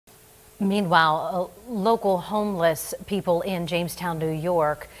Meanwhile, local homeless people in Jamestown, New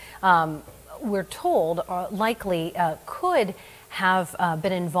York, we're told likely could have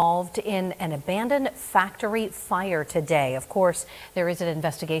been involved in an abandoned factory fire today. Of course, there is an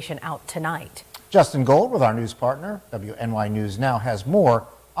investigation out tonight. Justin Gold with our news partner, WNY News Now, has more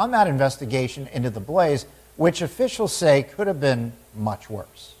on that investigation into the blaze, which officials say could have been much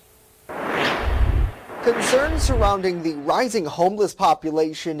worse. Concerns surrounding the rising homeless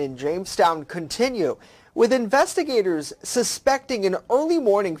population in Jamestown continue, with investigators suspecting an early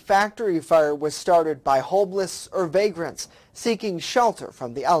morning factory fire was started by homeless or vagrants seeking shelter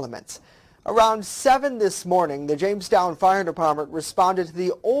from the elements. Around 7 this morning, the Jamestown Fire Department responded to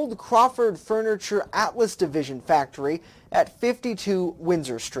the old Crawford Furniture Atlas Division factory at 52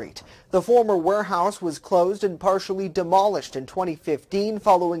 Windsor Street. The former warehouse was closed and partially demolished in 2015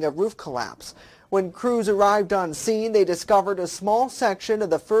 following a roof collapse. When crews arrived on scene, they discovered a small section of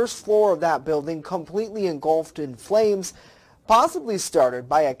the first floor of that building completely engulfed in flames, possibly started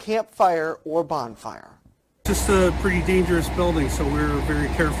by a campfire or bonfire. Just a pretty dangerous building, so we were very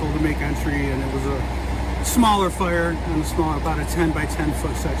careful to make entry, and it was a smaller fire, and about a 10 by 10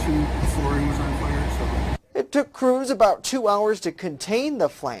 foot section. The flooring was on fire. It took crews about 2 hours to contain the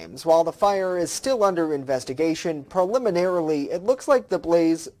flames. While the fire is still under investigation, preliminarily it looks like the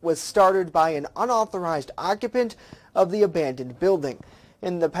blaze was started by an unauthorized occupant of the abandoned building.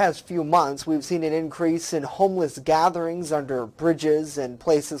 In the past few months, we've seen an increase in homeless gatherings under bridges and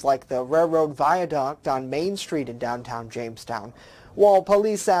places like the Railroad Viaduct on Main Street in downtown Jamestown. While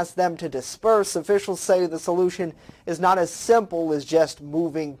police ask them to disperse, officials say the solution is not as simple as just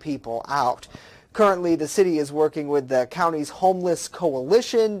moving people out. Currently, the city is working with the county's Homeless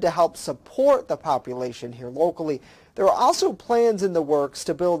Coalition to help support the population here locally. There are also plans in the works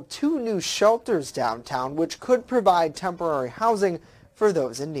to build 2 new shelters downtown, which could provide temporary housing for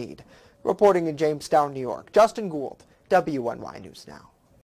those in need. Reporting in Jamestown, New York, Justin Gould, WNY News Now.